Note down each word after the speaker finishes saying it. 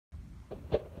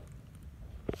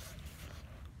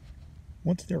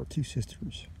Once there were two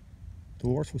sisters.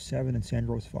 Dolores was 7 and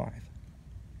Sandra was 5.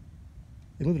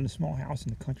 They lived in a small house in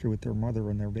the country with their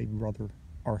mother and their baby brother,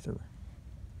 Arthur.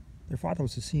 Their father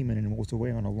was a seaman and was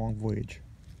away on a long voyage.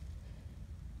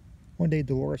 One day,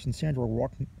 Dolores and Sandra were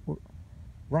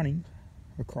running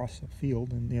across a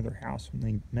field in the other house when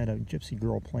they met a gypsy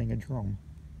girl playing a drum.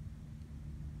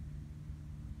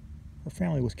 Her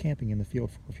family was camping in the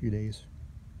field for a few days.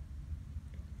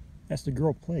 As the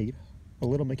girl played, a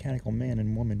little mechanical man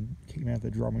and woman came out of the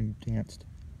drum and danced.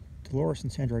 Dolores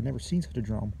and Sandra had never seen such a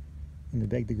drum, and they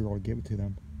begged the girl to give it to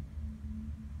them.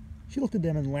 She looked at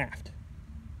them and laughed.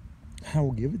 "I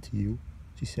will give it to you,"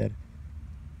 she said,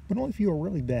 "but only if you are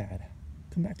really bad.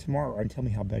 Come back tomorrow and tell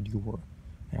me how bad you were,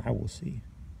 and I will see."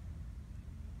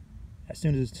 As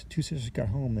soon as the two sisters got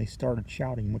home, they started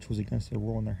shouting, which was against the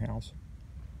rule in their house.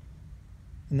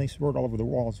 And they swirled all over the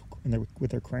walls, and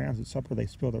with their crayons at supper they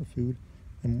spilled their food,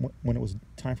 and when it was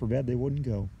time for bed they wouldn't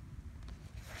go.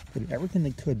 They did everything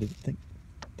they could to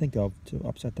think of to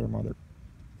upset their mother.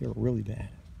 They were really bad.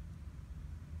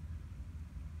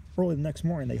 Early the next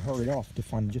morning they hurried off to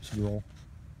find the gypsy girl.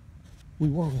 "We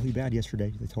were really bad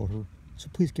yesterday," they told her, "so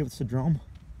please give us the drum."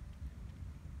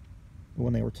 But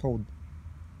when they told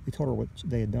her what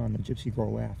they had done, the gypsy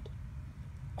girl laughed.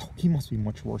 "Oh, he must be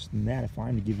much worse than that if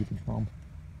I'm to give you the drum,"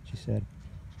 she said.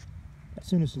 As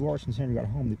soon as Dolores and Sandra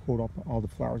got home, they pulled up all the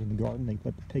flowers in the garden, they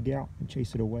let the pig out and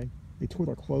chased it away. They tore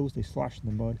their clothes, they sloshed in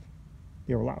the mud.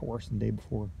 They were a lot worse than the day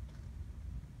before.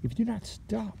 "If you do not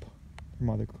stop," their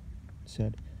mother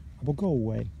said, "I will go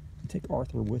away and take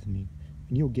Arthur with me,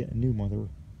 and you'll get a new mother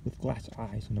with glass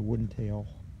eyes and a wooden tail."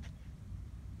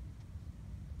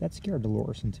 That scared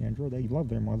Dolores and Sandra. They loved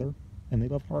their mother, and they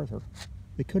loved Arthur.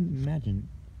 They couldn't imagine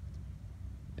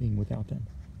being without them,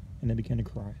 and they began to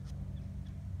cry.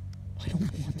 "I don't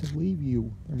want to leave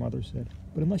you," their mother said,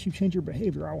 "but unless you change your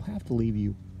behavior, I will have to leave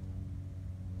you."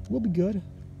 "We'll be good,"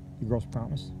 the girls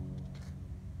promised.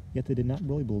 Yet they did not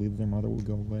really believe their mother would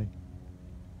go away.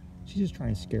 "She's just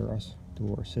trying to scare us,"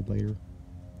 Dolores said later.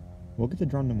 "We'll get the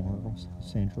drum tomorrow," said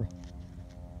Sandra.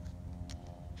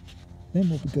 "Then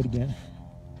we'll be good again."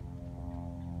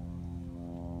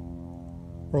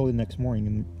 Early the next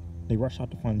morning, they rushed out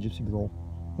to find the gypsy girl.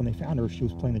 When they found her, she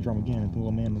was playing the drum again, and the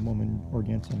little man and the woman were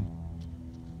dancing.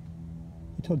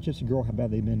 They told the gypsy girl how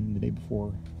bad they'd been the day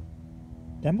before.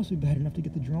 "That must be bad enough to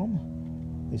get the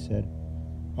drum," they said.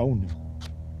 "Oh no,"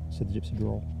 said the gypsy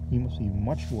girl. "You must be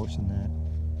much worse than that."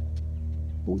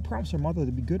 "But we promised our mother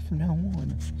to be good from now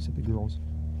on," said the girls.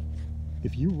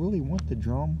 "If you really want the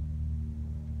drum,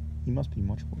 you must be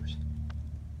much worse."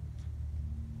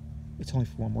 "It's only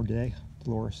for one more day,"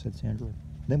 Dolores said Sandra.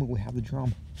 "Then we will have the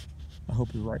drum." "I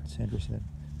hope you're right," Sandra said.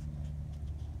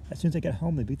 As soon as they got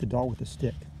home, they beat the doll with a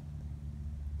stick.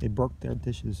 They broke their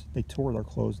dishes. They tore their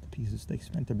clothes to pieces. They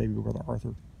spanked their baby brother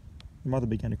Arthur. Their mother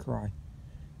began to cry.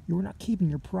 "You are not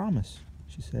keeping your promise,"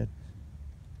 she said.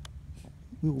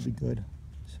 "We will be good,"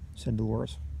 said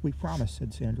Dolores. "We promise,"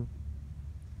 said Sandra.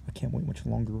 "I can't wait much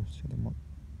longer," said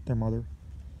their mother.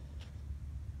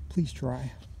 "Please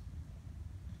try."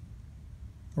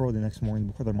 Early the next morning,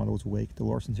 before their mother was awake,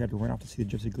 Dolores and Sandra went off to see the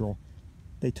gypsy girl.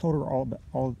 They told her all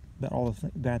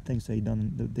the bad things they had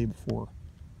done the day before.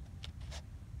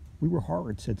 "We were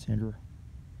horrid," said Sandra.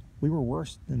 "We were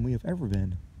worse than we have ever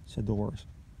been," said Dolores.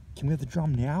 "Can we have the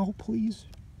drum now, please?"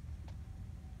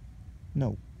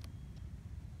 "No,"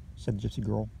 said the gypsy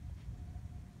girl.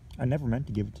 "I never meant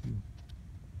to give it to you.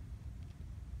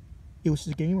 It was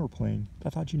just a game we were playing. I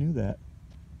thought you knew that."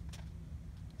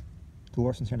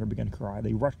 Dolores and Sandra began to cry.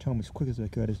 They rushed home as quick as they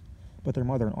could, but their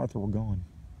mother and Arthur were gone.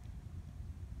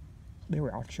 "They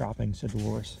were out shopping," said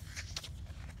Dolores.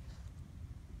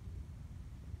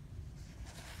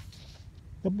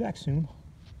 "They'll be back soon."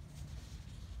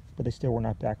 But they still were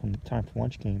not back when the time for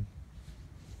lunch came.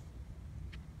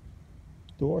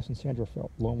 Dolores and Sandra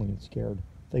felt lonely and scared.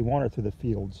 They wandered through the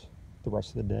fields the rest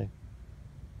of the day.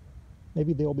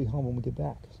 "Maybe they'll be home when we get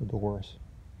back," said Dolores.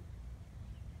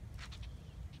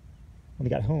 When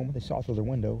they got home, they saw through their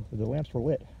window that the lamps were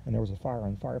lit and there was a fire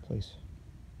in the fireplace.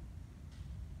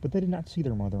 But they did not see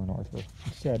their mother and Arthur.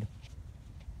 Instead,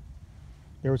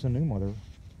 there was a new mother,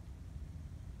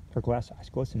 her glass eyes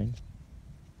glistening,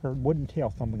 her wooden tail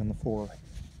thumping on the floor.